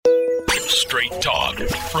Straight talk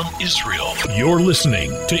from Israel. You're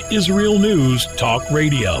listening to Israel News Talk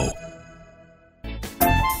Radio.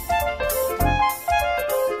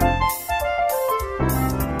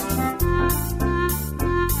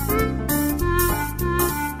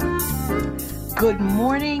 Good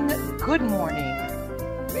morning. Good morning.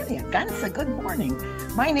 Really, a ganz good morning.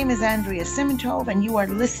 My name is Andrea Simantov, and you are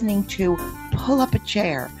listening to Pull Up a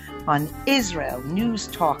Chair on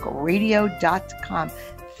IsraelNewsTalkRadio.com.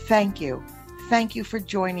 Thank you. Thank you for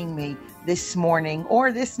joining me this morning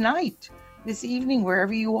or this night, this evening,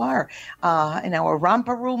 wherever you are. In our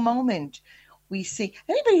Romper Room moment, we see,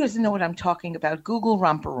 anybody who doesn't know what I'm talking about, Google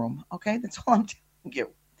Romper Room, okay? That's all I'm telling you.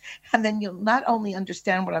 And then you'll not only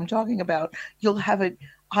understand what I'm talking about, you'll have an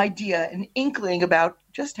idea, an inkling about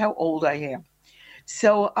just how old I am.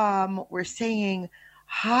 So we're saying,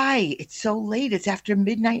 hi, it's so late. It's after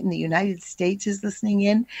midnight, and the United States is listening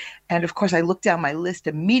in. And of course, I looked down my list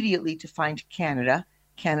immediately to find Canada.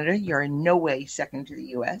 Canada, you're in no way second to the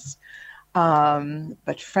U.S.,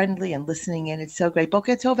 but friendly and listening in. It's so great.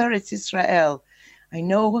 Boker Tov, Eretz Israel. I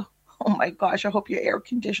know. Oh my gosh, I hope your air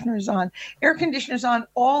conditioner is on. Air conditioners on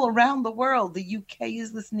all around the world. The UK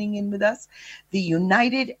is listening in with us. The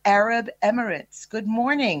United Arab Emirates. Good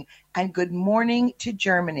morning. And good morning to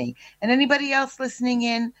Germany. And anybody else listening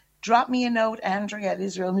in, drop me a note, Andrea at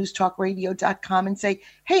IsraelNewsTalkRadio.com, and say,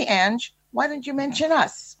 hey, Ange, why don't you mention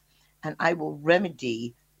us? And I will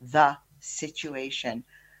remedy the situation.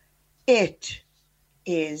 It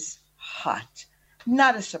is hot.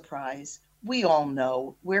 Not a surprise. We all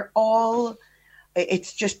know.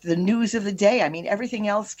 It's just the news of the day. I mean, everything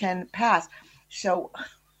else can pass. So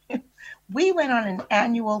we went on an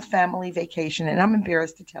annual family vacation, and I'm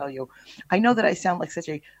embarrassed to tell you. I know that I sound like such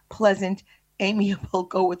a pleasant, amiable,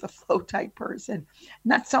 go-with-the-flow type person.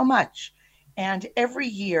 Not so much. And every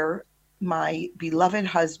year, my beloved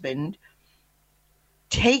husband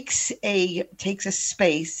takes a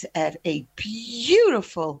space at a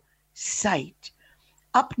beautiful site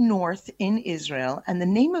up north in Israel, and the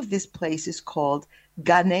name of this place is called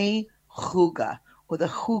Ganei Chuga, or the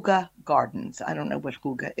Chuga Gardens. I don't know what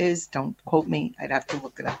Chuga is. Don't quote me. I'd have to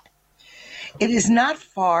look it up. It is not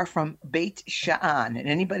far from Beit Sha'an, and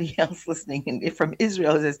anybody else listening from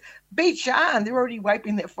Israel says, Beit Sha'an, they're already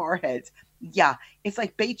wiping their foreheads. Yeah, it's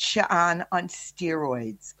like Beit Sha'an on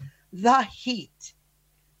steroids. The heat.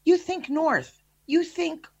 You think north. You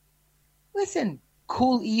think, listen,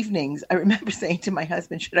 cool evenings. I remember saying to my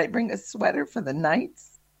husband, should I bring a sweater for the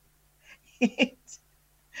nights?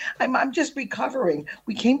 I'm just recovering.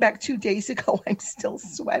 We came back 2 days ago. I'm still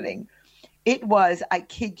sweating. It was, I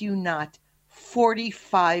kid you not,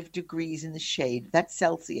 45 degrees in the shade. That's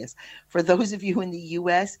Celsius. For those of you in the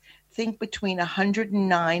U.S., think between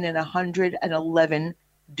 109 and 111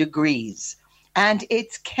 degrees. And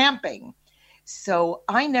it's camping. So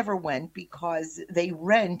I never went because they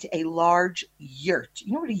rent a large yurt.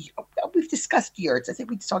 You know what we've discussed yurts. I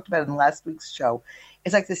think we talked about it in last week's show.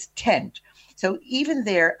 It's like this tent. So even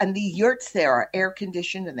there, and the yurts there are air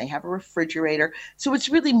conditioned and they have a refrigerator. So it's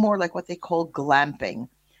really more like what they call glamping.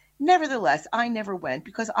 Nevertheless, I never went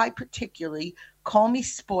because I particularly, call me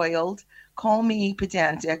spoiled, call me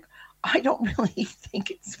pedantic, I don't really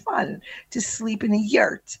think it's fun to sleep in a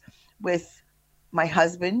yurt with my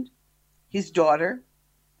husband, his daughter,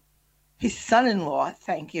 his son-in-law,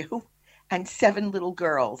 thank you, and 7 little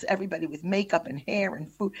girls, everybody with makeup and hair and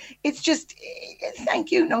food. It's just, thank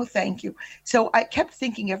you, no thank you. So I kept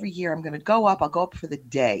thinking every year I'm going to go up. I'll go up for the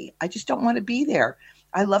day. I just don't want to be there.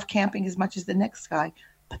 I love camping as much as the next guy.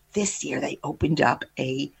 But this year they opened up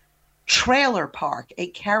a trailer park, a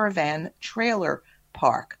caravan trailer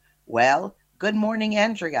park. Well, good morning,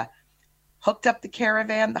 Andrea. Hooked up the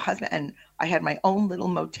caravan, the husband, and I had my own little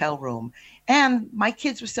motel room. And my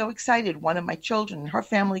kids were so excited. One of my children, her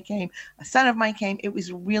family came. A son of mine came. It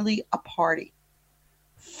was really a party.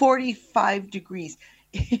 45 degrees.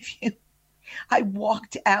 I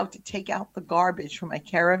walked out to take out the garbage from my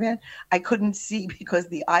caravan. I couldn't see because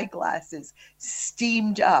the eyeglasses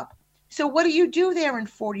steamed up. So what do you do there in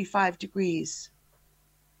 45 degrees?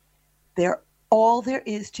 All there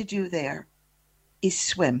is to do there is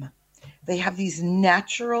swim. They have these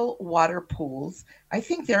natural water pools. I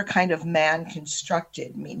think they're kind of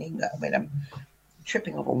man-constructed, meaning, I'm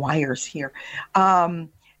tripping over wires here,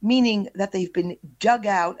 meaning that they've been dug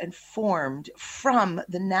out and formed from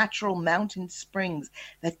the natural mountain springs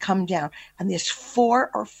that come down. And there's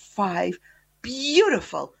 4 or 5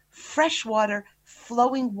 beautiful freshwater,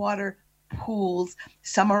 flowing water pools.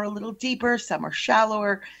 Some are a little deeper, some are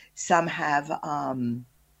shallower, some have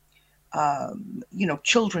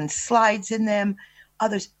children's slides in them,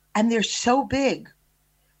 others, and they're so big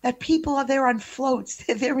that people are there on floats.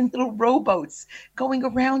 They're in little rowboats going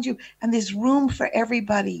around you, and there's room for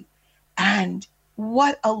everybody. And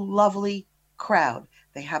what a lovely crowd.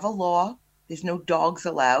 They have a law. There's no dogs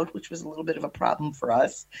allowed, which was a little bit of a problem for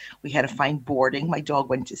us. We had to find boarding. My dog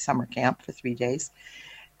went to summer camp for 3 days.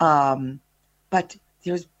 But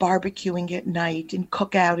there's barbecuing at night and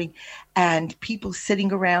cookouting and people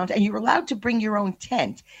sitting around, and you're allowed to bring your own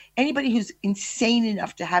tent. Anybody who's insane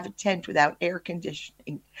enough to have a tent without air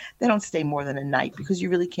conditioning, they don't stay more than a night because you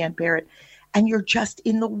really can't bear it. And you're just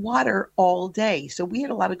in the water all day. So we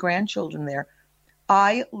had a lot of grandchildren there.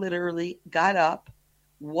 I literally got up,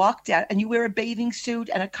 walked out, and you wear a bathing suit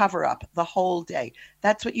and a cover up the whole day.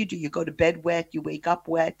 That's what you do. You go to bed wet, you wake up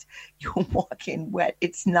wet, you walk in wet.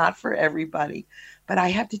 It's not for everybody. But I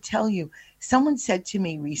have to tell you, someone said to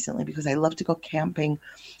me recently, because I love to go camping,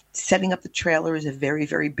 setting up the trailer is a very,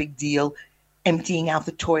 very big deal. Emptying out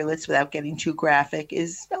the toilets without getting too graphic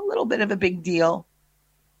is a little bit of a big deal.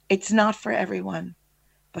 It's not for everyone.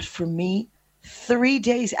 But for me, 3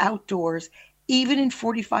 days outdoors, even in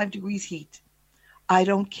 45 degrees heat, I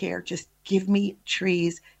don't care. Just give me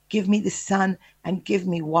trees, give me the sun, and give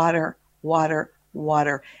me water, water,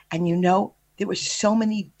 water. And you know, there were so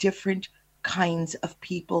many different kinds of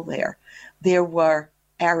people there. There were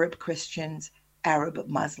Arab Christians, Arab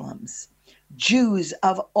Muslims, Jews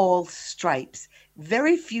of all stripes,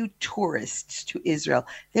 very few tourists to Israel.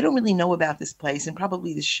 They don't really know about this place, and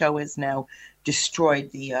probably the show has now destroyed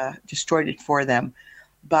it for them.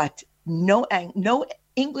 But no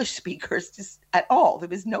English speakers just at all. There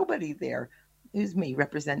was nobody there. It was me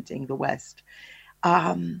representing the West.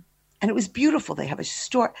 And it was beautiful. They have a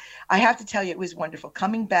store. I have to tell you, it was wonderful.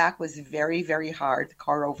 Coming back was very, very hard. The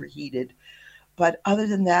car overheated. But other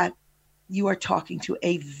than that, you are talking to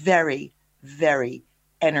a very, very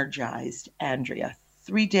energized Andrea.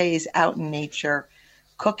 3 days out in nature,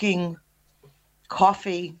 cooking,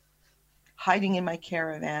 coffee, hiding in my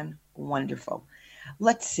caravan. Wonderful.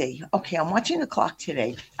 Let's see. Okay, I'm watching the clock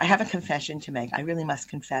today. I have a confession to make. I really must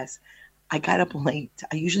confess. I got up late.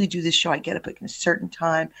 I usually do this show. I get up at a certain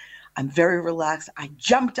time. I'm very relaxed. I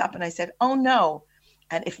jumped up and I said, oh no.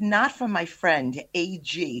 And if not for my friend,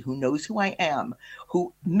 AG, who knows who I am,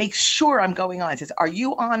 who makes sure I'm going on, says, are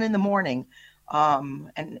you on in the morning?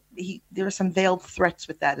 And there are some veiled threats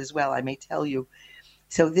with that as well, I may tell you.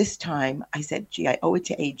 So this time I said, gee, I owe it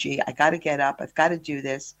to AG. I got to get up. I've got to do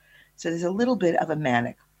this. So there's a little bit of a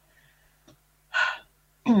manic.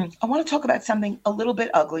 I want to talk about something a little bit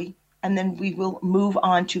ugly, and then we will move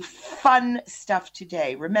on to fun stuff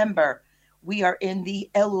today. Remember, we are in the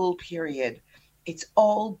Elul period. It's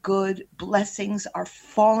all good. Blessings are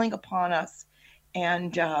falling upon us,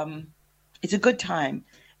 and it's a good time.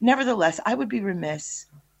 Nevertheless, I would be remiss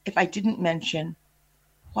if I didn't mention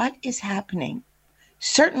what is happening.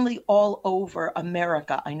 Certainly all over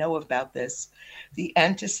America, I know about this. The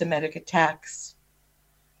anti-Semitic attacks,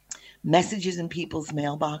 messages in people's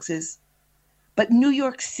mailboxes. But New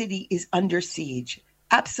York City is under siege,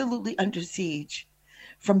 absolutely under siege,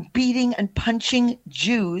 from beating and punching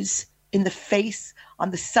Jews in the face on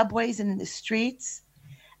the subways and in the streets.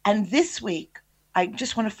 And this week, I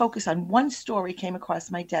just want to focus on one story came across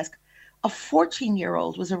my desk. A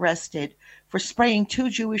 14-year-old was arrested for spraying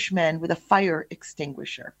 2 Jewish men with a fire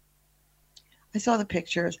extinguisher. I saw the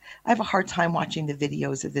pictures. I have a hard time watching the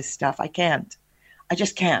videos of this stuff. I can't. I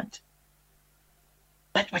just can't.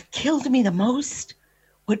 But what killed me the most,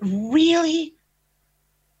 what really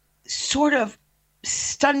sort of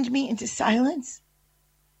stunned me into silence,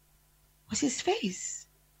 was his face.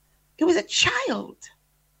 It was a child.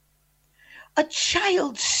 A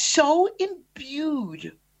child so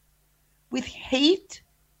imbued with hate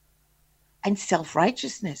and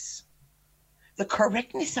self-righteousness, the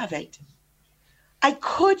correctness of it. I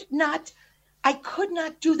could not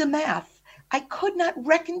do the math. I could not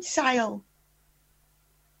reconcile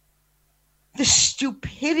the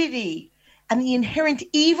stupidity and the inherent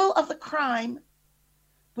evil of the crime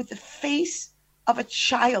with the face of a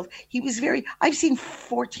child. I've seen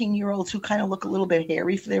 14-year-olds who kind of look a little bit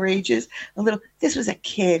hairy for their ages. This was a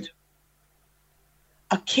kid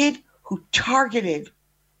who targeted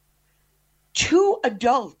 2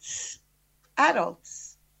 adults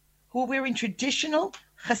who were wearing traditional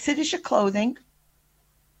Hasidic clothing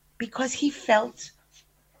because he felt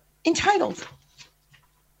entitled.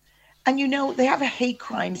 And you know, they have a hate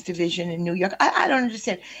crimes division in New York. I don't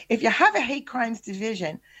understand. If you have a hate crimes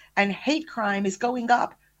division and hate crime is going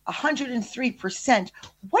up 103%,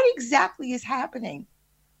 what exactly is happening?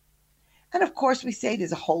 And of course, we say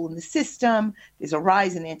there's a hole in the system. There's a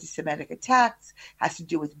rise in anti-Semitic attacks. Has to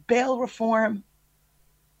do with bail reform.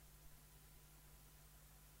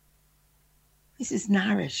 This is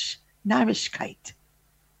Narishkeit,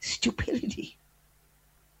 stupidity.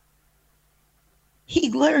 He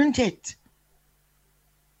learned it.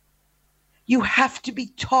 You have to be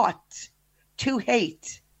taught to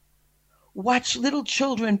hate. Watch little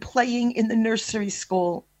children playing in the nursery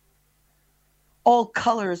school. All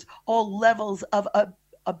colors, all levels of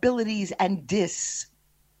abilities and dis.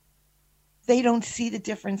 They don't see the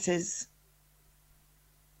differences.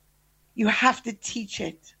 You have to teach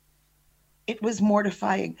it. It was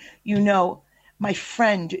mortifying. You know, my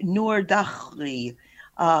friend Noor Dakhli,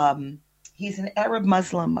 he's an Arab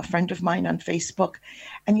Muslim, a friend of mine on Facebook.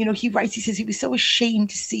 And, you know, he writes, he says he was so ashamed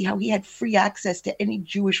to see how he had free access to any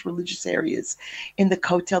Jewish religious areas in the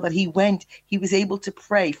Kotel that he went. He was able to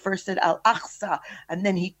pray first at Al-Aqsa, and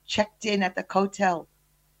then he checked in at the Kotel.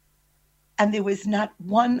 And there was not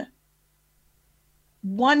one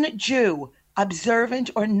Jew, observant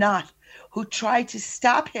or not, who tried to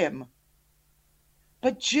stop him.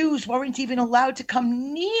 But Jews weren't even allowed to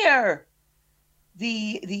come near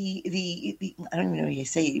the I don't even know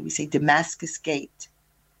we say Damascus Gate.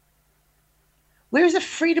 Where's the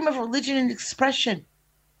freedom of religion and expression?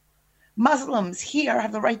 Muslims here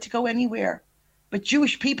have the right to go anywhere, but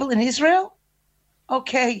Jewish people in Israel?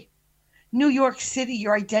 Okay, New York City,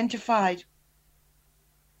 you're identified.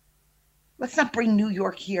 Let's not bring New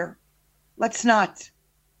York here. Let's not.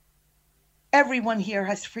 Everyone here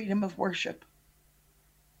has freedom of worship.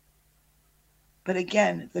 But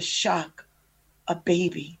again, the shock, a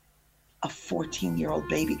baby, a 14-year-old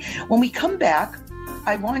baby. When we come back,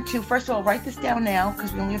 I want to, first of all, write this down now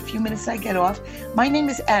because we only have a few minutes I get off. My name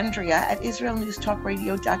is Andrea at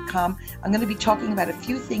IsraelNewsTalkRadio.com. I'm going to be talking about a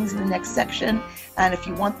few things in the next section. And if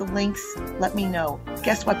you want the links, let me know.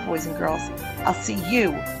 Guess what, boys and girls? I'll see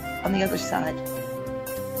you on the other side.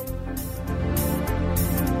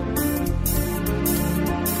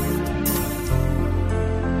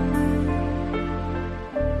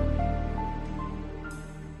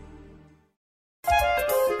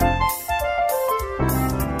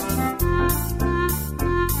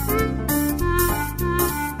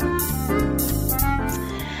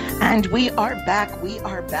 And we are back.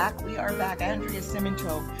 Andrea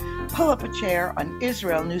Simento, pull up a chair on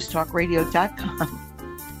IsraelNewsTalkRadio.com.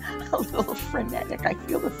 A little frenetic. I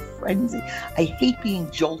feel the frenzy. I hate being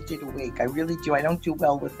jolted awake. I really do. I don't do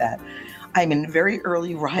well with that. I'm a very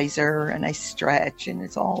early riser and I stretch and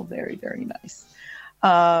it's all very, very nice.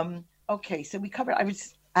 Okay, so we covered,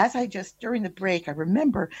 during the break, I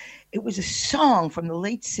remember it was a song from the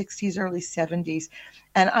late 60s, early 70s.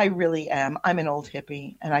 And I really am. I'm an old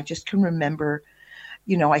hippie. And I just can remember,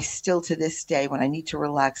 you know, I still to this day, when I need to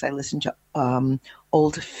relax, I listen to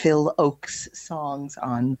old Phil Oakes songs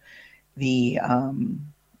on the, on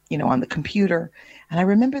the computer. And I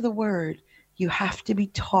remember the word, you have to be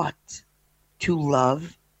taught to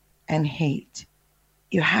love and hate.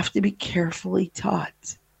 You have to be carefully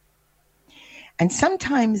taught. And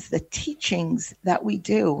sometimes the teachings that we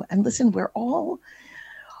do, and listen,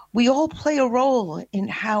 we all play a role in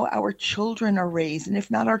how our children are raised. And if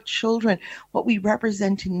not our children, what we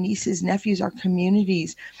represent to nieces, nephews, our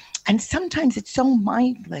communities. And sometimes it's so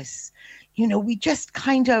mindless. You know, we just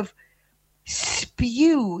kind of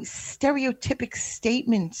spew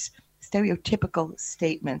stereotypical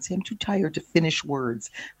statements. I'm too tired to finish words.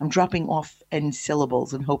 I'm dropping off end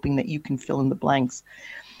syllables and hoping that you can fill in the blanks.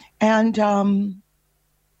 And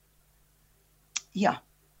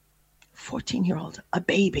 14-year-old, a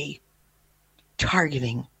baby,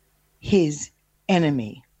 targeting his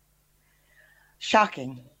enemy.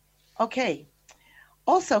 Shocking. Okay.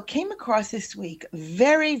 Also came across this week,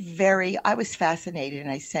 I was fascinated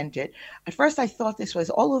and I sent it. At first I thought this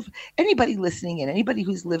was all of anybody listening in, anybody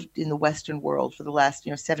who's lived in the Western world for the last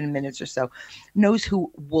 7 minutes or so knows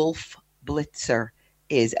who Wolf Blitzer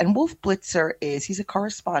is. And Wolf Blitzer he's a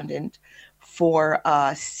correspondent for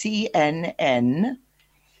CNN,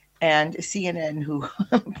 and CNN, who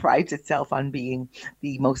prides itself on being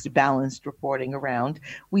the most balanced reporting around.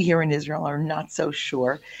 We here in Israel are not so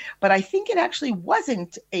sure. But I think it actually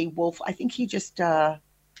wasn't a Wolf. I think he just,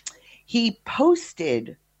 he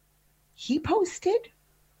posted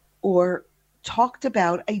or talked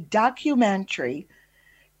about a documentary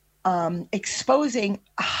exposing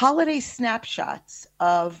holiday snapshots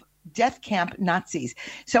of death camp Nazis.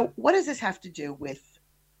 So what does this have to do with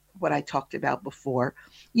what I talked about before?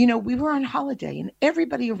 We were on holiday and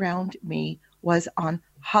everybody around me was on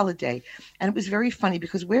holiday. And it was very funny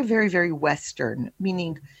because we're very, very Western,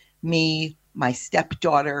 meaning me, my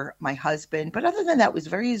stepdaughter, my husband. But other than that, it was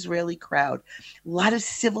a very Israeli crowd. A lot of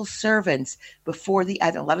civil servants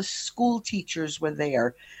a lot of school teachers were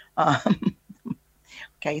there.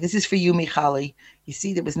 Okay, this is for you, Michali. You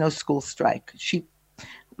see, there was no school strike. She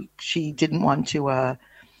didn't want to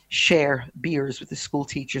share beers with the school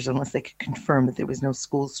teachers unless they could confirm that there was no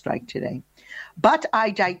school strike today. But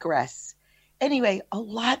I digress. Anyway, a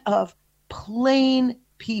lot of plain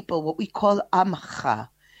people, what we call amcha,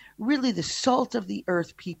 really the salt of the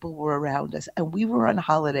earth people were around us, and we were on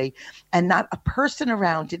holiday, and not a person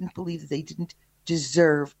around didn't believe that they didn't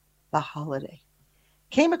deserve the holiday.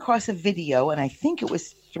 Came across a video, and I think it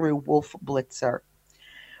was through Wolf Blitzer,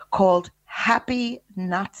 called Happy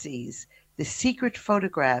Nazis, the secret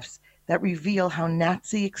photographs that reveal how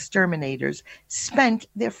Nazi exterminators spent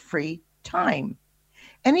their free time.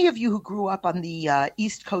 Any of you who grew up on the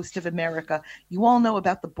east coast of America, you all know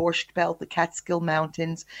about the Borscht Belt, the Catskill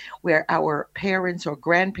Mountains, where our parents or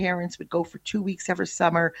grandparents would go for 2 weeks every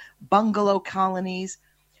summer, bungalow colonies.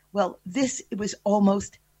 Well, it was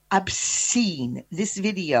almost obscene. This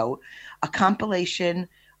video, a compilation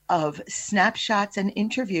of snapshots and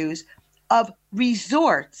interviews of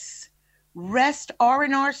resorts, rest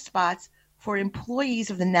R&R spots for employees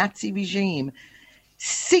of the Nazi regime,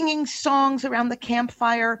 singing songs around the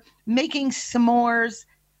campfire, making s'mores.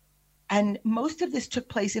 And most of this took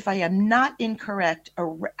place, if I am not incorrect,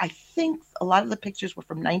 I think a lot of the pictures were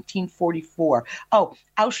from 1944. Oh,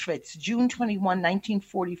 Auschwitz, June 21,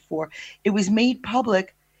 1944. It was made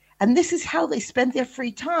public, and this is how they spent their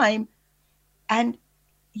free time. And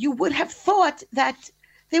you would have thought that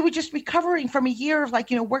they were just recovering from a year of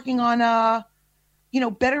working on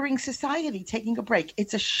bettering society, taking a break.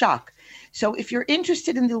 It's a shock. So if you're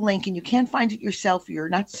interested in the link and you can't find it yourself, you're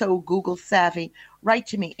not so Google savvy, write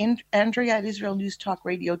to me, Andrea at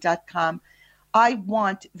IsraelNewsTalkRadio.com. I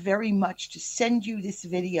want very much to send you this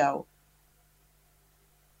video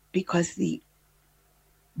because the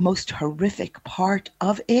most horrific part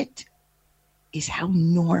of it is how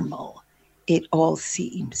normal it all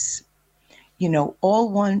seems. All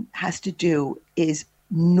one has to do is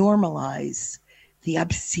normalize the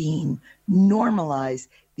obscene, normalize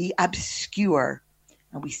the obscure.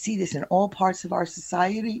 And we see this in all parts of our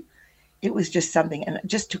society. It was just something. And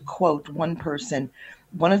just to quote one person,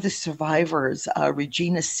 one of the survivors,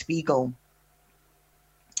 Regina Spiegel,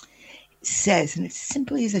 says, and it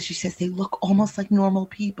simply is as she says, they look almost like normal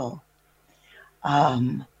people.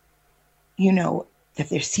 That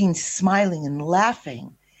they're seen smiling and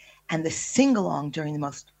laughing, and the sing-along during the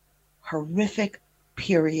most horrific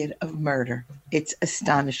period of murder. It's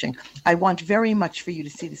astonishing. I want very much for you to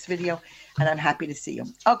see this video, and I'm happy to see you.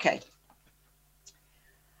 Okay.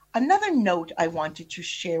 Another note I wanted to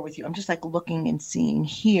share with you. I'm just looking and seeing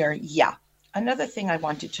here. Yeah. Another thing I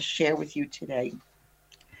wanted to share with you today.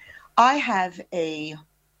 I have a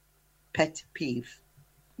pet peeve.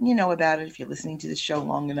 You know about it if you're listening to the show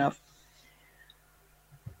long enough.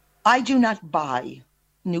 I do not buy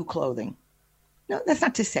new clothing. No, that's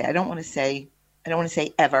not to say. I don't want to say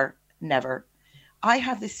ever, never. I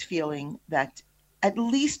have this feeling that at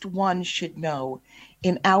least one should know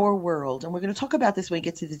in our world, and we're going to talk about this when we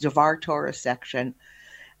get to the Devar Torah section.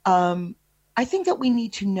 I think that we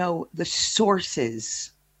need to know the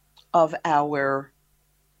sources of our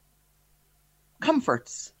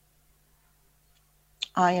comforts.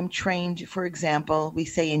 I am trained, for example, we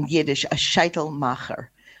say in Yiddish, a scheitelmacher.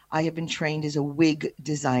 I have been trained as a wig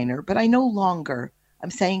designer, but I no longer,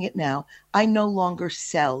 I'm saying it now, I no longer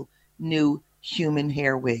sell new human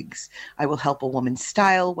hair wigs. I will help a woman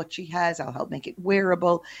style what she has. I'll help make it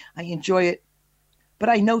wearable. I enjoy it. But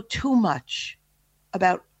I know too much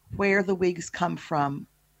about where the wigs come from,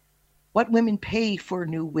 what women pay for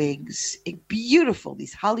new wigs. Beautiful,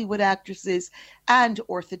 these Hollywood actresses and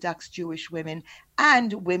Orthodox Jewish women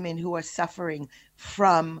and women who are suffering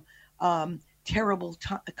from terrible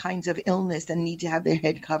kinds of illness and need to have their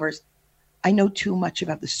head covers. I know too much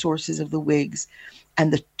about the sources of the wigs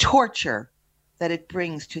and the torture that it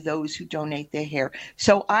brings to those who donate their hair.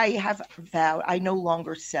 So I have vowed I no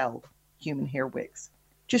longer sell human hair wigs.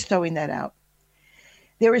 Just throwing that out.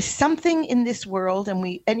 There is something in this world,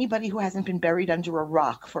 and anybody who hasn't been buried under a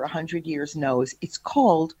rock for 100 years knows, it's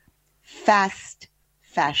called fast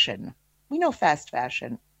fashion. We know fast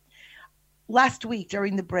fashion. Last week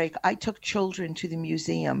during the break, I took children to the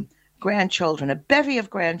museum, grandchildren, a bevy of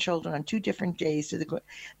grandchildren on 2 different days.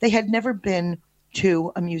 They had never been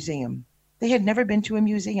to a museum.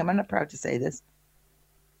 I'm not proud to say this.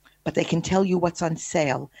 But they can tell you what's on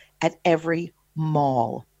sale at every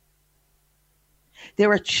mall.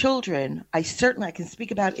 There are children, I can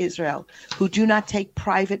speak about Israel, who do not take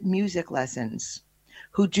private music lessons,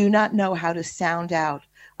 who do not know how to sound out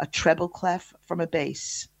a treble clef from a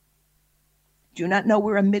bass, do not know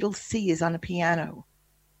where a middle C is on a piano,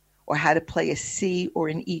 or how to play a C or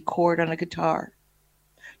an E chord on a guitar,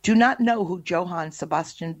 do not know who Johann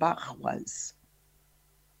Sebastian Bach was.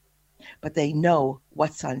 But they know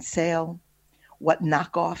what's on sale, what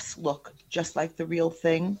knockoffs look just like the real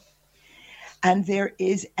thing. And there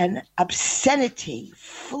is an obscenity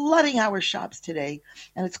flooding our shops today,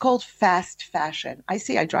 and it's called fast fashion. I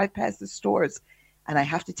drive past the stores, and I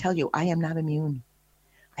have to tell you, I am not immune.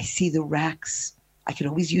 I see the racks. I could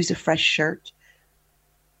always use a fresh shirt.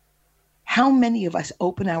 How many of us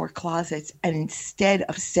open our closets and instead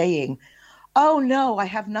of saying, oh no, I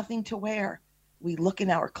have nothing to wear, we look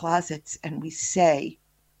in our closets and we say,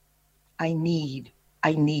 I need.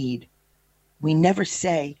 We never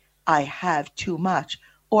say, I have too much,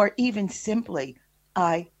 or even simply,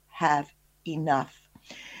 I have enough.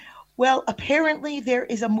 Well, apparently there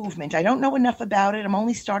is a movement. I don't know enough about it. I'm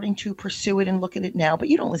only starting to pursue it and look at it now, but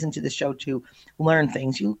you don't listen to the show to learn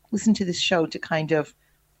things. You listen to this show to kind of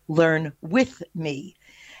learn with me.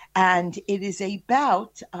 And it is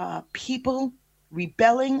about people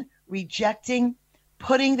rebelling, rejecting,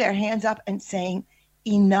 putting their hands up and saying,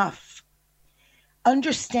 enough.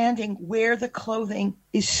 Understanding where the clothing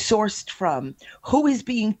is sourced from, who is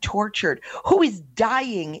being tortured, who is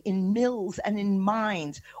dying in mills and in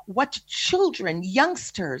mines, what children,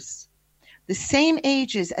 youngsters, the same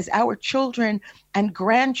ages as our children and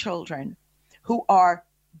grandchildren, who are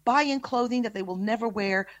buying clothing that they will never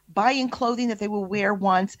wear, buying clothing that they will wear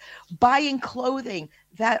once, buying clothing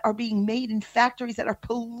that are being made in factories that are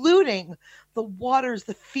polluting the waters,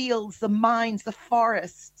 the fields, the mines, the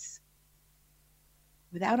forests.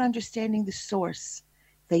 Without understanding the source,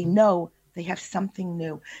 they know they have something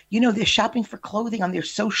new. You know, they're shopping for clothing on their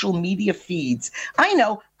social media feeds. I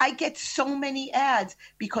know, I get so many ads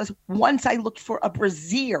because once I looked for a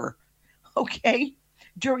brassiere, okay,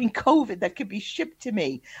 during COVID that could be shipped to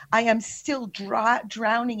me. I am still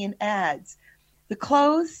drowning in ads. The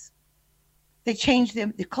clothes, they change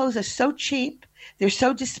them. The clothes are so cheap. They're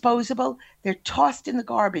so disposable. They're tossed in the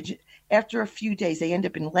garbage after a few days. They end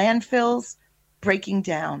up in landfills, breaking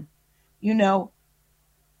down. You know,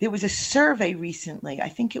 there was a survey recently, I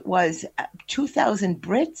think it was 2,000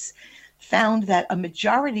 Brits, found that a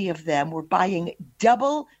majority of them were buying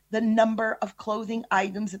double the number of clothing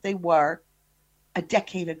items that they were a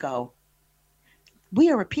decade ago. We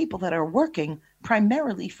are a people that are working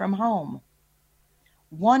primarily from home.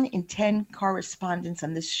 1 in 10 correspondents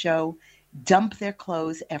on this show dump their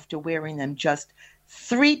clothes after wearing them just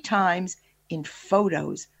 3 times in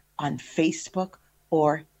photos on Facebook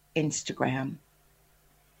or Instagram.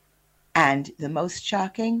 And the most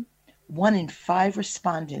shocking, 1 in 5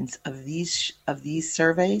 respondents of these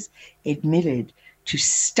surveys admitted to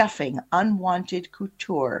stuffing unwanted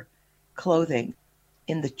couture clothing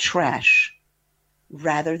in the trash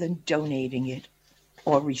rather than donating it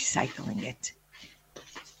or recycling it.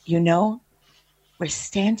 You know, we're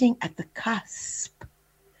standing at the cusp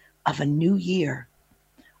of a new year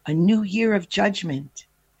of judgment.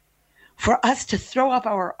 For us to throw up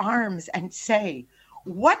our arms and say,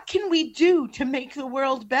 what can we do to make the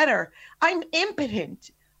world better? I'm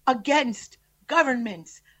impotent against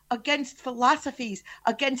governments, against philosophies,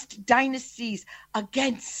 against dynasties,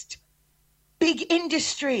 against big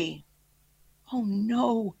industry. Oh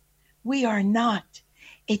no, we are not.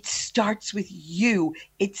 It starts with you.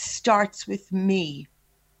 It starts with me.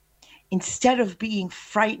 Instead of being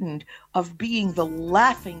frightened of being the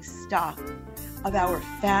laughing stock of our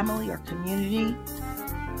family or community,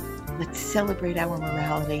 let's celebrate our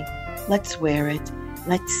morality. Let's wear it.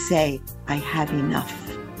 Let's say, I have enough.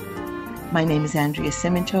 My name is Andrea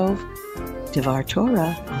Simantov. Devar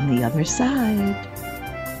Torah on the other side.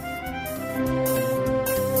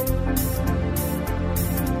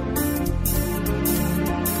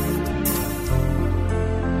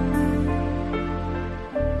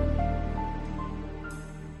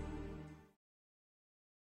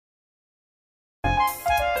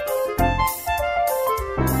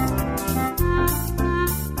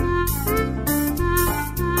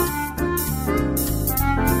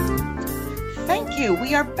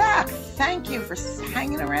 We are back. Thank you for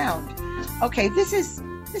hanging around. Okay, this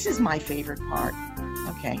is my favorite part.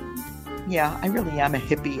 Okay. Yeah, I really am a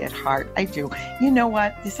hippie at heart. I do. You know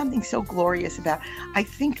what? There's something so glorious about, I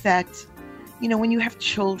think that, you know, when you have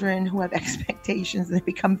children who have expectations and they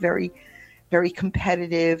become very, very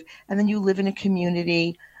competitive, and then you live in a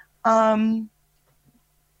community, you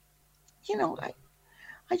know,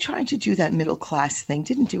 I tried to do that middle class thing,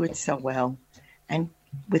 didn't do it so well. And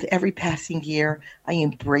with every passing year, I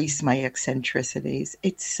embrace my eccentricities.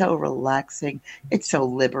 It's so relaxing. It's so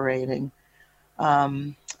liberating.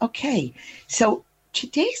 Okay, so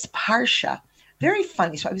today's Parsha Very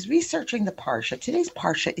funny. So I was researching the Parsha. Today's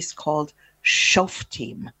Parsha is called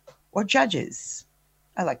Shoftim, or Judges.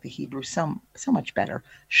 I like the Hebrew so much better.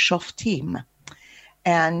 Shoftim.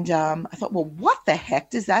 And I thought, well, what the heck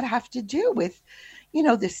does that have to do with,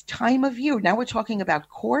 this time of year? Now we're talking about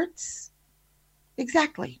courts.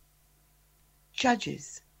 Exactly.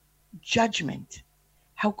 Judges, judgment,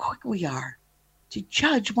 how quick we are to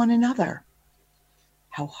judge one another,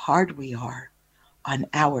 how hard we are on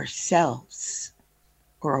ourselves.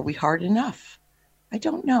 Or are we hard enough? I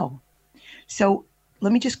don't know. So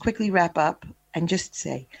let me just quickly wrap up and just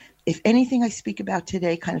say, if anything I speak about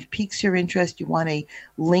today kind of piques your interest, you want a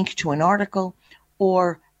link to an article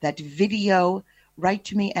or that video, write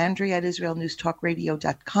to me, Andrea at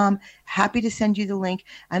IsraelNewsTalkRadio.com. Happy to send you the link.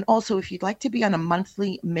 And also, if you'd like to be on a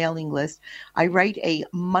monthly mailing list, I write a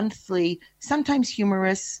monthly, sometimes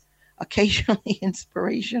humorous, occasionally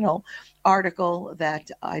inspirational article that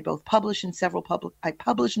I both publish in several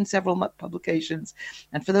publications.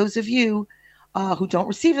 And for those of you who don't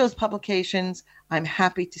receive those publications, I'm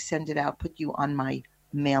happy to send it out, put you on my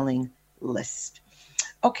mailing list.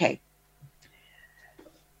 Okay.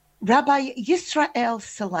 Rabbi Yisrael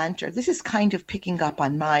Salanter, this is kind of picking up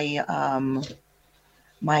on my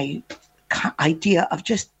my idea of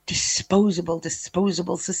just disposable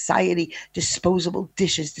society, disposable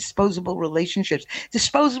dishes, disposable relationships,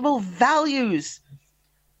 disposable values.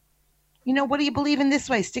 What do you believe in this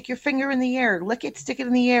way? Stick your finger in the air, lick it, stick it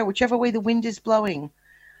in the air, whichever way the wind is blowing.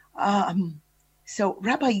 So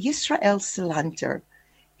Rabbi Yisrael Salanter,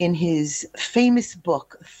 in his famous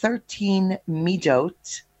book, 13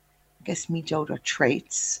 Midot, I guess Midot are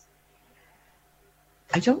traits.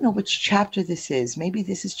 I don't know which chapter this is. Maybe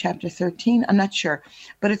this is chapter 13. I'm not sure.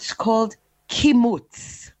 But it's called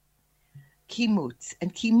Kimutz. Kimutz.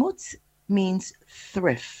 And Kimutz means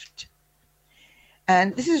thrift.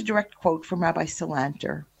 And this is a direct quote from Rabbi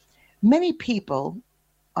Salanter. Many people,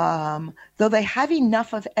 though they have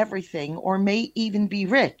enough of everything or may even be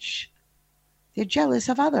rich, they're jealous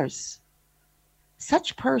of others.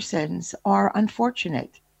 Such persons are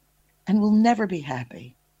unfortunate and will never be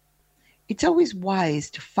happy. It's always wise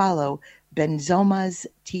to follow Ben Zoma's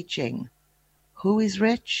teaching. Who is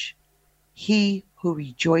rich? He who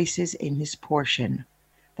rejoices in his portion.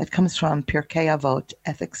 That comes from Pirkei Avot,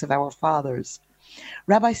 Ethics of Our Fathers.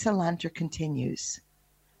 Rabbi Salanter continues,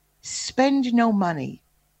 spend no money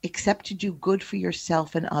except to do good for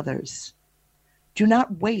yourself and others. Do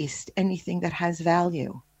not waste anything that has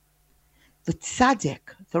value. The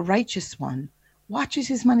tzaddik, the righteous one, watches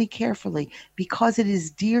his money carefully because it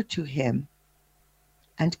is dear to him.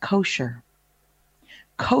 And kosher.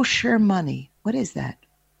 Kosher money, what is that?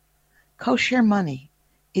 Kosher money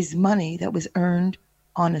is money that was earned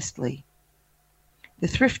honestly. The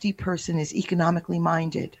thrifty person is economically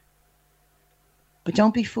minded. But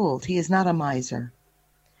don't be fooled, he is not a miser.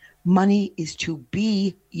 Money is to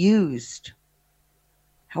be used.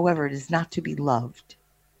 However, it is not to be loved.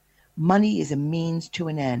 Money is a means to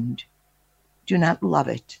an end. Do not love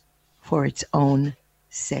it for its own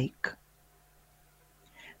sake.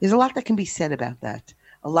 There's a lot that can be said about that.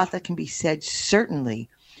 A lot that can be said certainly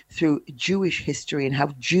through Jewish history and how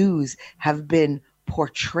Jews have been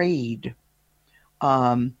portrayed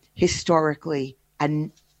historically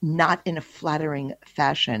and not in a flattering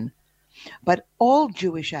fashion. But all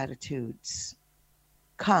Jewish attitudes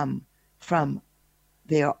come from,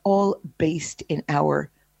 they are all based in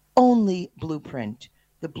our only blueprint,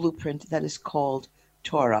 the blueprint that is called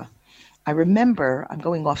Torah. I remember, I'm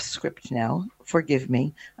going off script now, forgive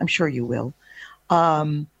me, I'm sure you will.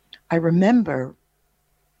 I remember,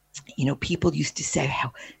 people used to say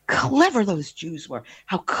how clever those Jews were,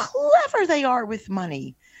 how clever they are with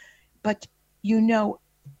money. But,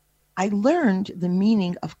 I learned the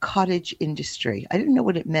meaning of cottage industry. I didn't know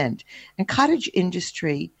what it meant. And cottage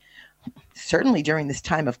industry, certainly during this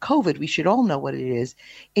time of COVID, we should all know what it is.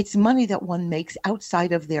 It's money that one makes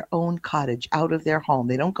outside of their own cottage, out of their home.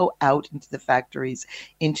 They don't go out into the factories,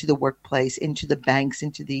 into the workplace, into the banks,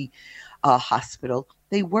 into the hospital.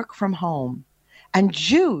 They work from home. And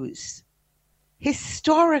Jews,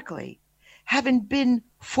 historically, having been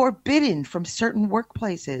forbidden from certain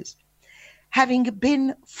workplaces, having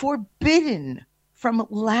been forbidden from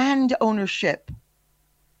land ownership,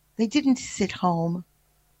 they didn't sit home,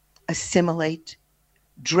 assimilate,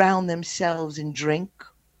 drown themselves in drink.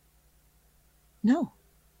 No.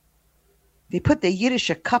 They put their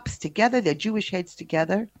Yiddish cups together, their Jewish heads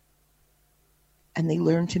together, and they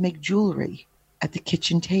learned to make jewelry at the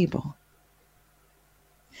kitchen table.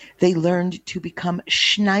 They learned to become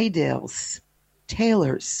schneiders,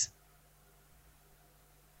 tailors,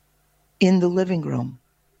 in the living room.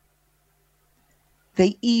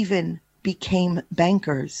 They even became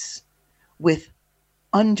bankers with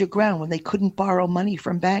underground when they couldn't borrow money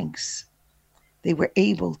from banks. They were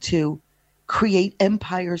able to create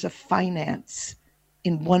empires of finance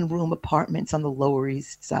in one-room apartments on the Lower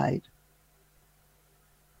East Side.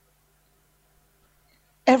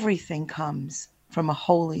 Everything comes from a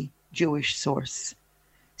holy Jewish source.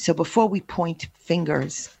 So before we point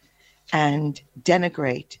fingers and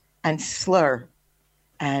denigrate and slur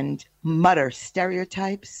and mutter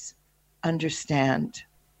stereotypes, understand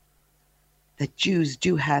that Jews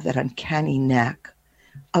do have that uncanny knack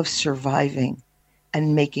of surviving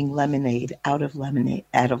and making lemonade out of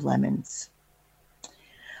lemons.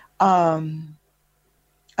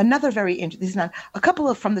 Another very interesting, a couple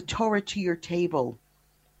of from the Torah to your table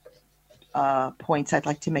points I'd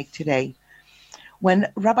like to make today.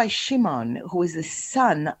 When Rabbi Shimon, who was the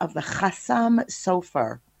son of the Chassam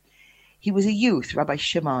Sofer, he was a youth, Rabbi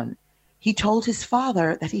Shimon, he told his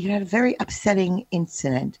father that he had a very upsetting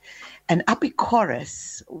incident. An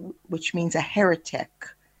apikoros, which means a heretic,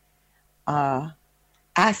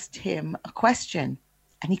 asked him a question,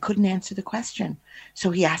 and he couldn't answer the question.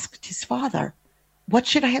 So he asked his father, what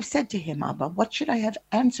should I have said to him, Abba? What should I have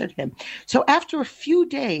answered him? So after a few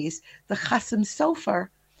days, the Chassam Sofer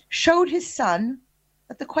showed his son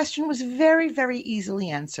that the question was very, very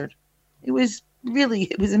easily answered. It was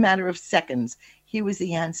a matter of seconds. Here was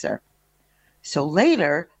the answer. So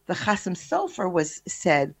later, the Chassam Sofer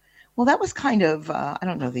said, well, that was kind of, I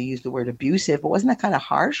don't know if they used the word abusive, but wasn't that kind of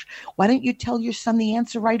harsh? Why don't you tell your son the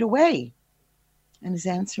answer right away? And his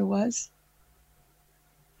answer was,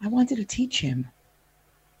 I wanted to teach him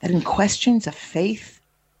that in questions of faith,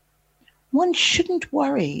 one shouldn't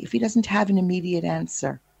worry if he doesn't have an immediate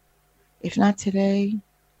answer. If not today,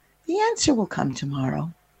 the answer will come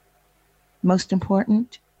tomorrow. Most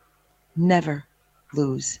important, never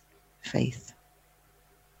lose faith.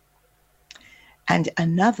 And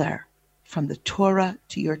another from the Torah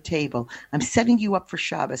to your table. I'm setting you up for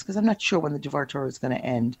Shabbos because I'm not sure when the Devar Torah is going to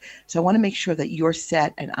end. So I want to make sure that you're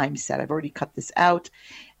set and I'm set. I've already cut this out,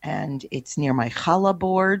 and it's near my challah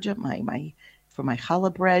board, for my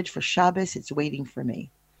challah bread for Shabbos. It's waiting for me.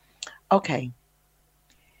 Okay.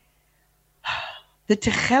 The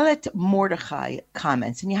Techelet Mordechai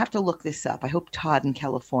comments, and you have to look this up. I hope Todd in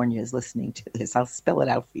California is listening to this. I'll spell it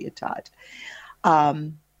out for you, Todd.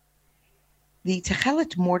 The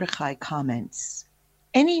Techelet Mordechai comments,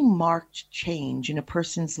 any marked change in a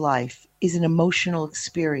person's life is an emotional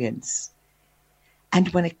experience. And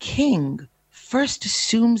when a king first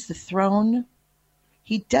assumes the throne,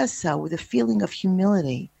 he does so with a feeling of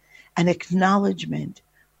humility and acknowledgement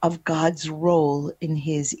of God's role in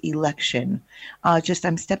his election.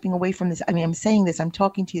 I'm stepping away from this. I'm saying this, I'm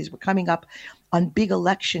talking to you as we're coming up on big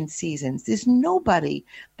election seasons. There's nobody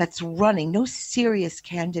that's running, no serious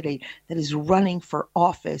candidate that is running for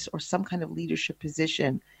office or some kind of leadership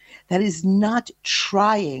position that is not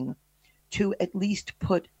trying to at least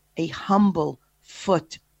put a humble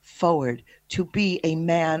foot forward to be a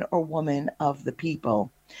man or woman of the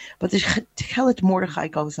people. But the Techelet Mordechai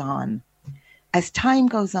goes on. As time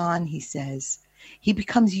goes on, he says, he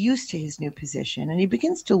becomes used to his new position and he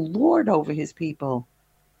begins to lord over his people,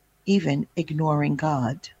 even ignoring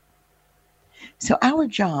God. So our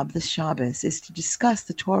job this Shabbos is to discuss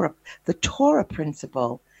the Torah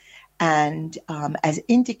principle, and as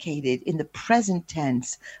indicated in the present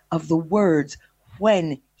tense of the words,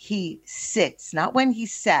 when he sits, not when he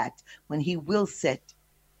sat, when he will sit.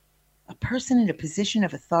 A person in a position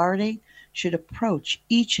of authority should approach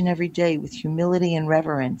each and every day with humility and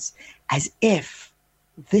reverence, as if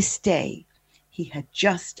this day he had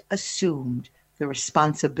just assumed the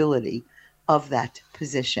responsibility of that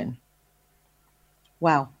position.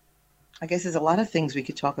 Wow. I guess there's a lot of things we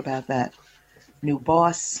could talk about that. New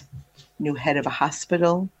boss, new head of a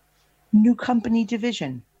hospital, new company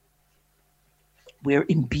division. We're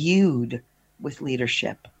imbued with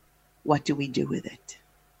leadership. What do we do with it?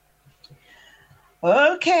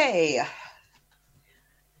 Okay.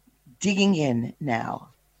 Digging in now.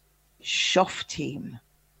 Shoftim.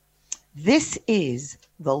 This is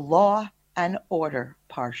the law and order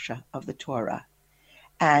parsha of the Torah.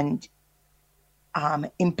 And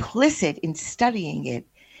implicit in studying it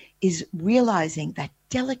is realizing that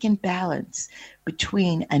delicate balance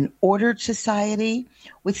between an ordered society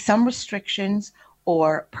with some restrictions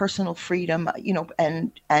or personal freedom,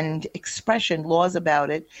 and expression, laws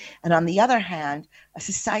about it. And on the other hand, a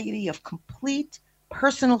society of complete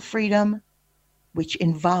personal freedom, which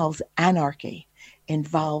involves anarchy,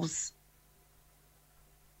 involves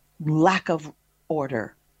lack of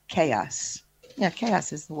order, chaos. Yeah,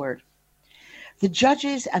 chaos is the word. The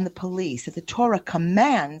judges and the police that the Torah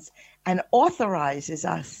commands and authorizes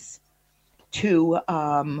us to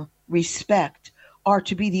respect are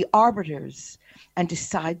to be the arbiters and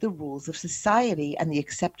decide the rules of society and the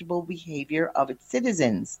acceptable behavior of its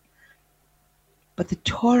citizens. But the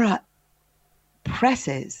Torah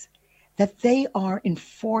presses that they are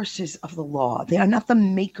enforcers of the law. They are not the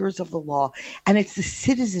makers of the law. And it's the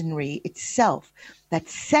citizenry itself that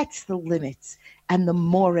sets the limits and the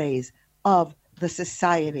mores of the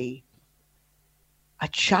society. A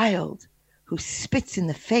child who spits in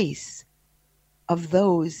the face of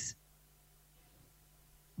those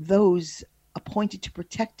appointed to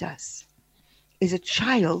protect us is a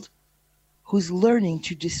child who's learning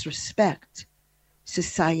to disrespect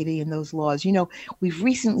society and those laws. You know, we've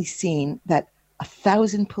recently seen that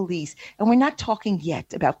 1,000 police, and we're not talking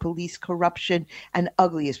yet about police corruption and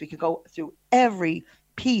ugliness. We could go through every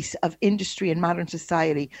piece of industry in modern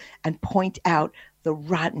society and point out the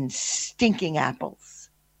rotten, stinking apples.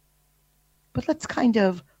 But let's kind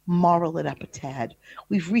of moral it up a tad.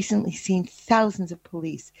 We've recently seen thousands of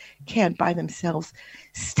police can't by themselves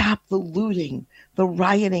stop the looting, the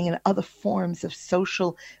rioting, and other forms of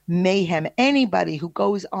social mayhem. Anybody who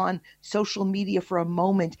goes on social media for a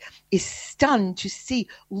moment is stunned to see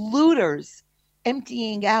looters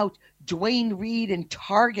emptying out Dwayne Reed and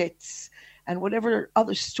Targets and whatever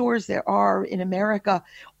other stores there are in America,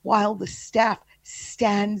 while the staff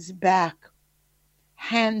stands back,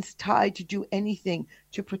 hands tied to do anything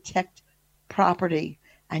to protect property,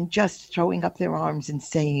 and just throwing up their arms and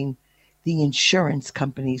saying the insurance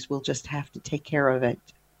companies will just have to take care of it.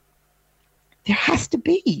 There has to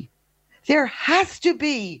be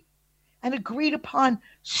an agreed upon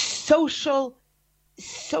social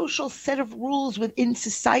set of rules within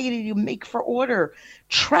society to make for order.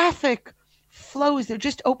 Traffic flows. They're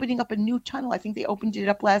just opening up a new tunnel. I think they opened it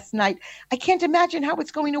up last night. I can't imagine how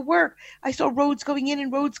it's going to work. I saw roads going in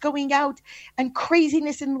and roads going out and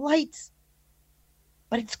craziness and lights.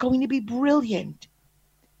 But it's going to be brilliant.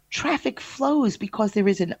 Traffic flows because there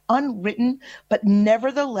is an unwritten but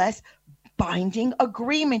nevertheless binding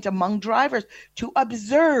agreement among drivers to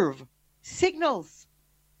observe signals,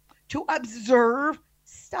 to observe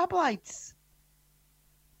stoplights.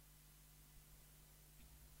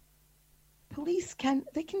 Police can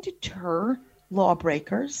deter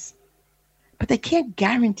lawbreakers, but they can't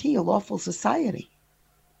guarantee a lawful society.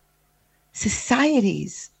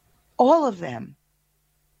 Societies, all of them,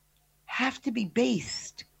 have to be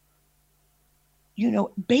based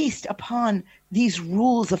upon these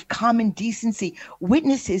rules of common decency.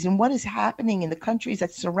 Witnesses and what is happening in the countries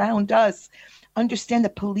that surround us understand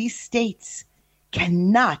that police states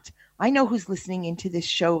cannot. I know who's listening into this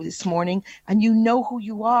show this morning, and you know who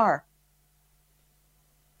you are.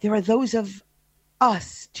 There are those of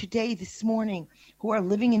us today, this morning, who are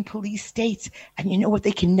living in police states, and you know what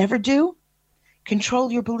they can never do?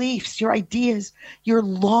 Control your beliefs, your ideas, your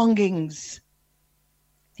longings.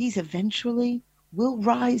 These eventually will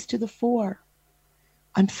rise to the fore.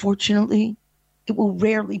 Unfortunately, it will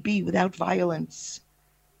rarely be without violence.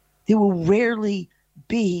 There will rarely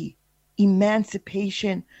be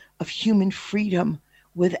emancipation of human freedom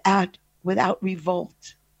without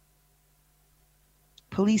revolt.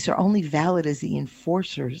 Police are only valid as the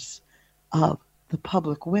enforcers of the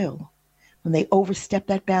public will. When they overstep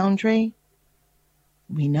that boundary,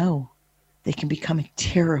 we know they can become a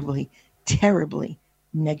terribly, terribly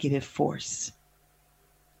negative force.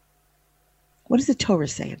 What does the Torah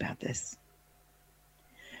say about this?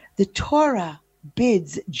 The Torah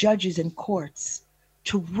bids judges and courts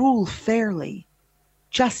to rule fairly,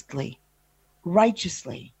 justly,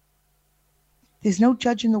 righteously. There's no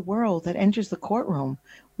judge in the world that enters the courtroom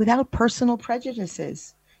without personal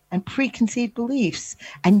prejudices and preconceived beliefs.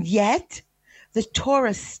 And yet, the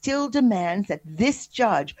Torah still demands that this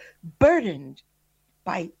judge, burdened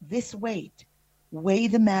by this weight, weigh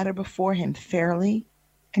the matter before him fairly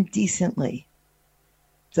and decently.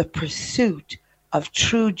 The pursuit of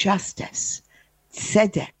true justice,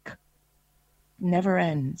 tzedek, never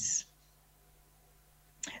ends.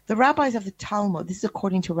 The rabbis of the Talmud, this is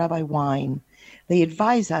according to Rabbi Wein, they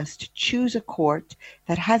advise us to choose a court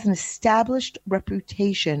that has an established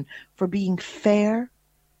reputation for being fair,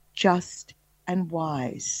 just, and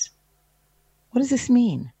wise. What does this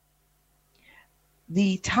mean?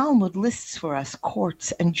 The Talmud lists for us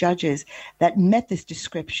courts and judges that met this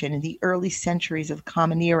description in the early centuries of the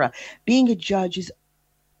Common Era. Being a judge is,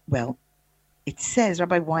 well, it says,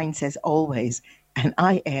 Rabbi Wein says always, and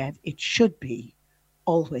I add, it should be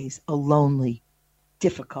always a lonely,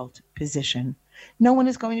 difficult position. No one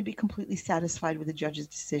is going to be completely satisfied with the judge's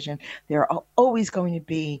decision. There are always going to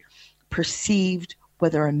be perceived,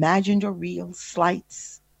 whether imagined or real,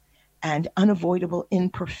 slights and unavoidable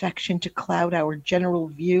imperfection to cloud our general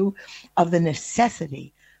view of the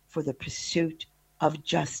necessity for the pursuit of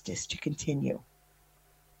justice to continue.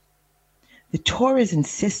 The Torah's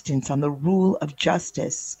insistence on the rule of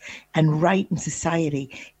justice and right in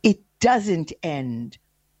society, it doesn't end.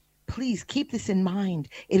 Please keep this in mind.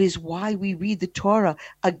 It is why we read the Torah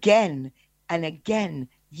again and again,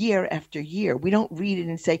 year after year. We don't read it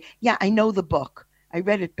and say, yeah, I know the book. I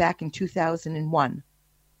read it back in 2001.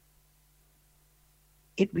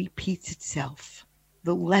 It repeats itself.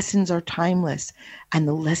 The lessons are timeless, and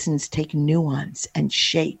the lessons take nuance and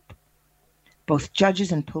shape. Both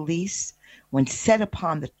judges and police, when set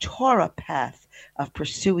upon the Torah path of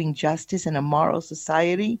pursuing justice in a moral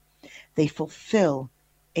society, they fulfill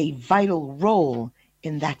a vital role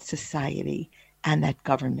in that society and that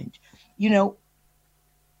government. You know,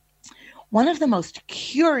 one of the most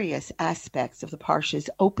curious aspects of the Parsha's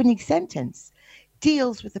opening sentence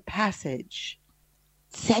deals with the passage,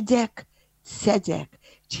 Tzedek, Tzedek,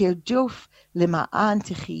 Tirduf Lema'an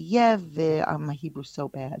Techiyev, my Hebrew's so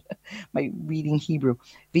bad, my reading Hebrew,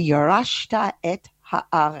 V'yarashta et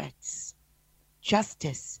haaretz.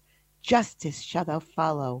 Justice, justice shall thou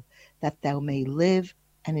follow, that thou may live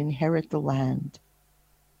and inherit the land.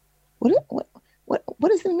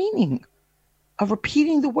 What is the meaning of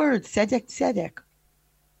repeating the word Tzedek, Tzedek?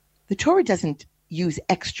 The Torah doesn't use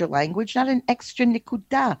extra language, not an extra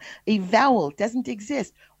nikudah. A vowel doesn't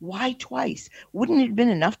exist. Why twice? Wouldn't it have been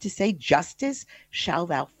enough to say justice shall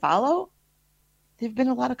thou follow? There have been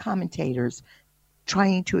a lot of commentators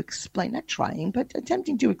trying to explain, not trying, but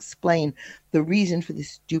attempting to explain the reason for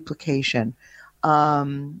this duplication.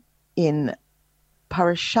 In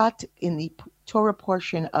Parashat, in the Torah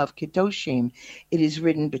portion of Kedoshim, it is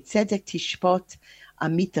written, B'tzedek tishpot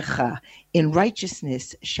amitecha, in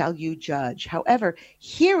righteousness shall you judge. However,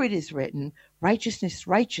 here it is written, righteousness,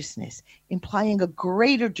 righteousness, implying a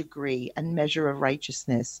greater degree and measure of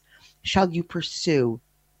righteousness shall you pursue,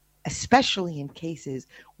 especially in cases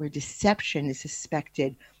where deception is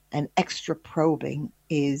suspected and extra probing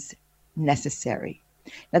is necessary.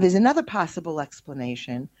 Now, there's another possible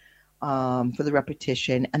explanation for the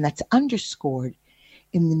repetition, and that's underscored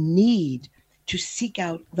in the need to seek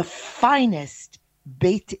out the finest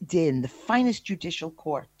Beit Din, the finest judicial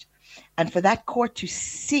court, and for that court to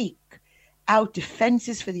seek out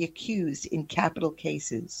defenses for the accused in capital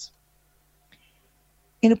cases.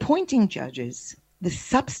 In appointing judges, the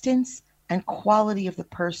substance and quality of the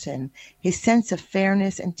person, his sense of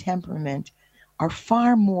fairness and temperament, are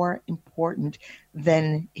far more important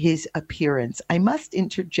than his appearance. I must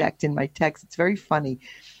interject in my text. It's very funny.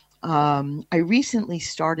 I recently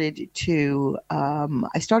started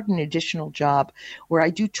an additional job where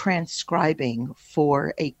I do transcribing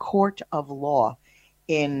for a court of law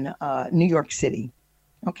in New York City.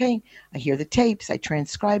 Okay, I hear the tapes, I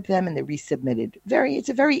transcribe them, and they're resubmitted. It's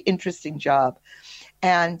a very interesting job.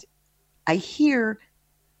 And I hear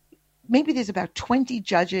maybe there's about 20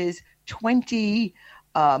 judges, 20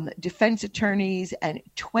 defense attorneys, and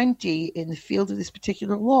 20 in the field of this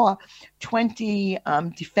particular law, 20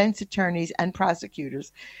 defense attorneys and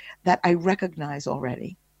prosecutors that I recognize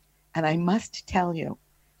already. And I must tell you,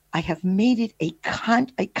 I have made it a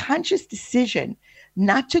conscious decision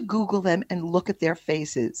not to Google them and look at their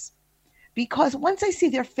faces. Because once I see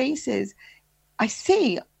their faces,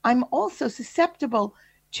 I'm also susceptible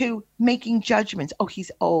to making judgments. Oh,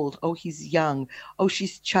 he's old. Oh, he's young. Oh,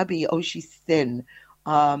 she's chubby. Oh, she's thin.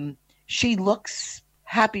 She looks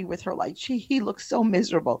happy with her life. He looks so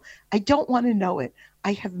miserable. I don't want to know it.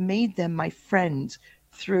 I have made them my friends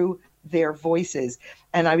through their voices.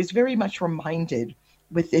 And I was very much reminded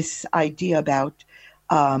with this idea about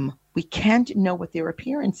we can't know what their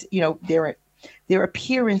appearance, their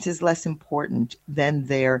appearance is less important than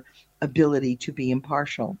their ability to be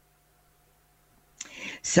impartial.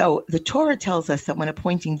 So the Torah tells us that when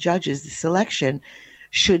appointing judges, the selection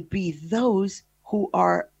should be those who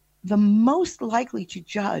are the most likely to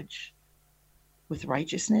judge with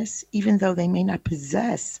righteousness, even though they may not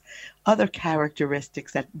possess other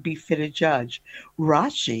characteristics that befit a judge.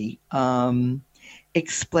 Rashi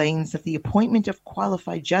explains that the appointment of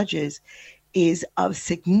qualified judges is of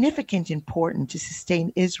significant importance to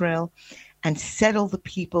sustain Israel and settle the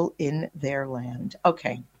people in their land.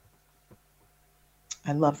 Okay.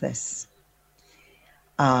 I love this.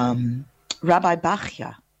 Rabbi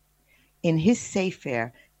Bachya, in his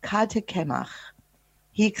Sefer, Kad HaKemach,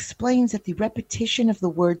 he explains that the repetition of the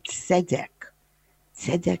word tzedek,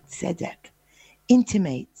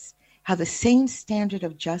 intimates how the same standard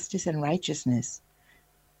of justice and righteousness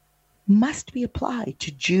must be applied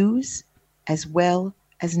to Jews as well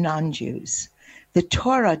as non-Jews. The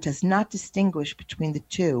Torah does not distinguish between the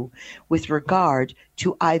two with regard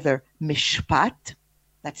to either mishpat,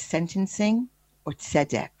 that's sentencing, or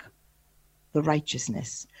tzedek, the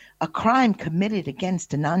righteousness. A crime committed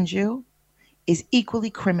against a non-Jew is equally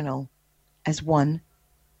criminal as one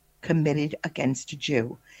committed against a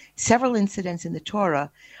Jew. Several incidents in the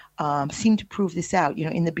Torah seem to prove this out.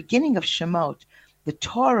 In the beginning of Shemot, the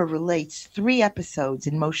Torah relates 3 episodes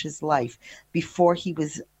in Moshe's life before he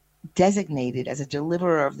was designated as a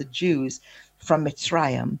deliverer of the Jews from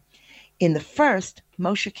Mitzrayim. In the first,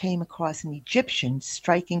 Moshe came across an Egyptian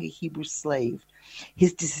striking a Hebrew slave.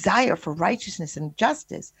 His desire for righteousness and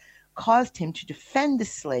justice caused him to defend the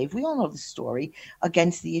slave, we all know the story,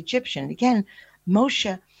 against the Egyptian. Again,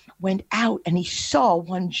 Moshe went out and he saw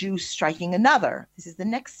one Jew striking another. This is the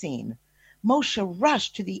next scene. Moshe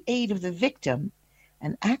rushed to the aid of the victim,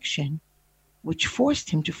 an action which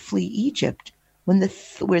forced him to flee Egypt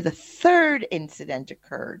where the third incident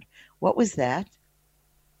occurred. What was that?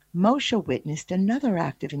 Moshe witnessed another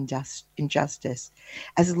act of injustice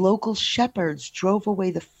as local shepherds drove away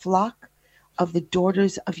the flock of the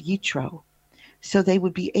daughters of Yitro so they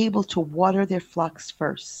would be able to water their flocks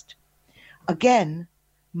first. Again,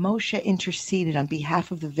 Moshe interceded on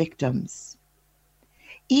behalf of the victims.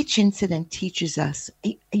 Each incident teaches us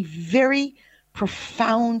a very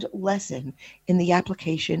profound lesson in the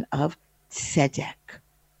application of tzedek.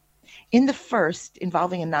 In the first,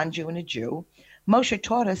 involving a non-Jew and a Jew, Moshe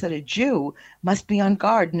taught us that a Jew must be on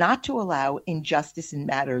guard not to allow injustice in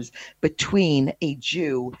matters between a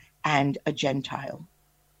Jew and a Gentile.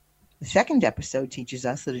 The second episode teaches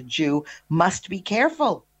us that a Jew must be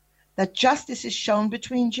careful that justice is shown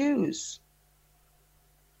between Jews.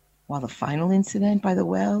 While the final incident by the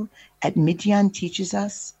well at Midian teaches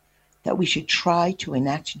us that we should try to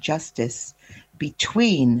enact justice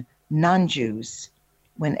between non-Jews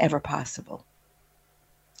whenever possible.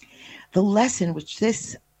 The lesson which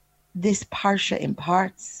this parsha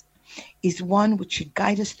imparts is one which should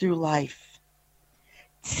guide us through life.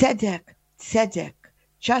 Tzedek, tzedek,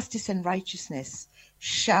 justice and righteousness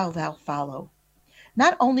shall thou follow.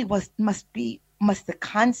 Not only must the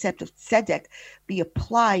concept of tzedek be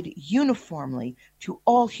applied uniformly to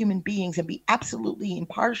all human beings and be absolutely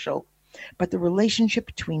impartial, but the relationship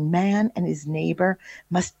between man and his neighbor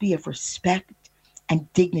must be of respect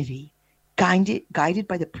and dignity, guided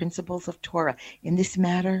by the principles of Torah. In this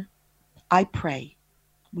matter, I pray,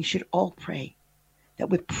 we should all pray, that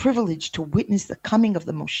we're privileged to witness the coming of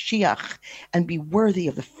the Moshiach and be worthy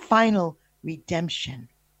of the final redemption.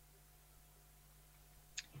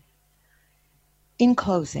 In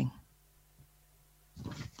closing,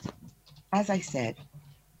 as I said,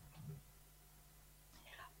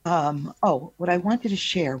 what I wanted to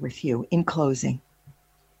share with you in closing,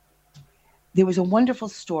 there was a wonderful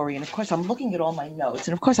story, and of course I'm looking at all my notes,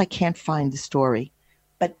 and of course I can't find the story,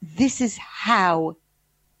 but this is how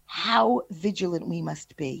vigilant we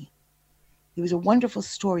must be. There was a wonderful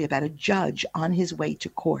story about a judge on his way to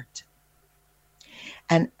court.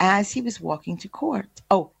 And as he was walking to court,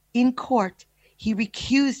 in court, he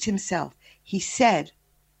recused himself. He said,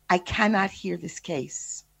 I cannot hear this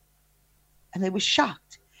case. And they were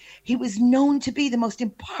shocked. He was known to be the most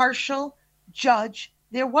impartial judge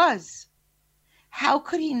there was. How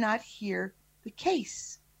could he not hear the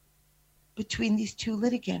case between these two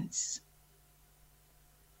litigants?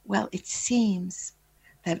 Well, it seems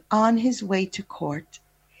that on his way to court,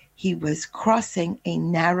 he was crossing a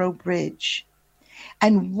narrow bridge,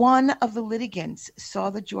 and one of the litigants saw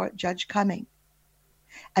the judge coming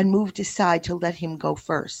and moved aside to let him go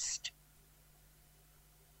first.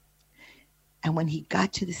 And when he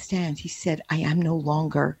got to the stand, he said, I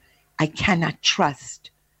cannot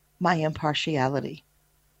trust my impartiality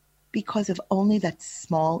because of only that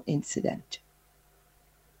small incident.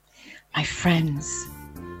 My friends,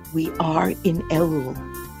 we are in Elul.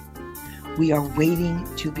 We are waiting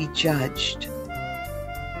to be judged.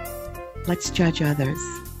 Let's judge others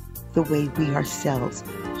the way we ourselves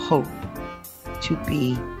hope to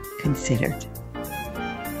be considered.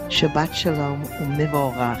 Shabbat Shalom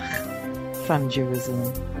u'Mivorach from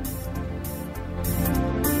Jerusalem.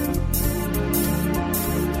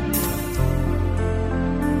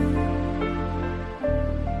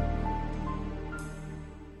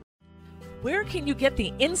 Where can you get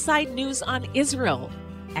the inside news on Israel?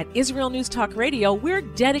 At Israel News Talk Radio, we're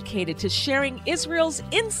dedicated to sharing Israel's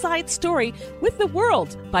inside story with the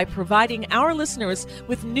world by providing our listeners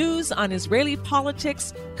with news on Israeli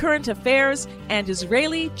politics, current affairs, and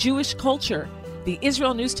Israeli Jewish culture. The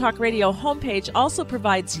Israel News Talk Radio homepage also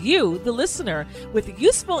provides you, the listener, with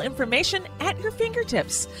useful information at your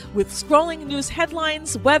fingertips, with scrolling news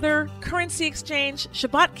headlines, weather, currency exchange,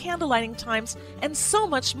 Shabbat candlelighting times, and so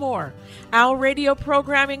much more. Our radio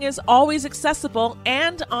programming is always accessible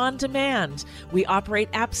and on demand. We operate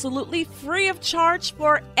absolutely free of charge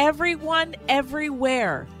for everyone,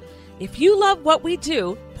 everywhere. If you love what we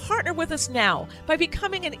do, partner with us now by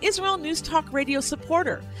becoming an Israel News Talk Radio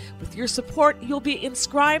supporter. With your support, you'll be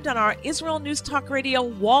inscribed on our Israel News Talk Radio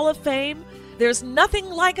Wall of Fame. There's nothing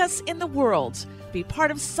like us in the world. Be part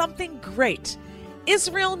of something great.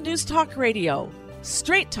 Israel News Talk Radio.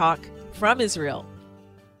 Straight talk from Israel.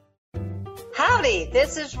 Howdy,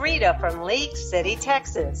 this is Rita from League City,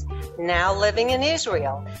 Texas, now living in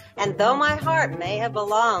Israel. And though my heart may have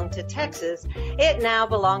belonged to Texas, it now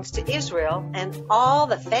belongs to Israel and all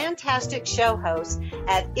the fantastic show hosts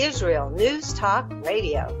at Israel News Talk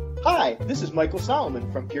Radio. Hi, this is Michael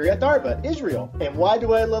Solomon from Kiryat Arba, Israel. And why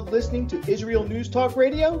do I love listening to Israel News Talk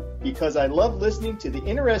Radio? Because I love listening to the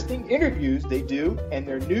interesting interviews they do and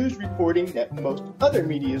their news reporting that most other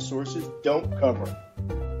media sources don't cover.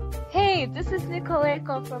 Hey, this is Nicole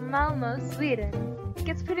Eko from Malmö, Sweden. It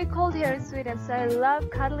gets pretty cold here in Sweden, so I love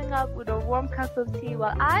cuddling up with a warm cup of tea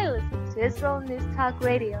while I listen to Israel News Talk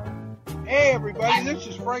Radio. Hey everybody, this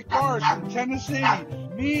is Frank Morris from Tennessee.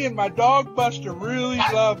 Me and my dog Buster really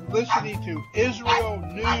love listening to Israel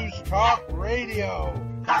News Talk Radio.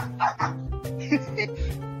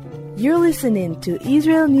 You're listening to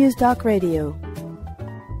Israel News Talk Radio.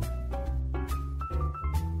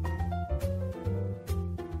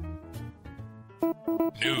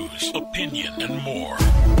 News, opinion, and more.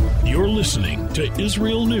 You're listening to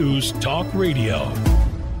Israel News Talk Radio.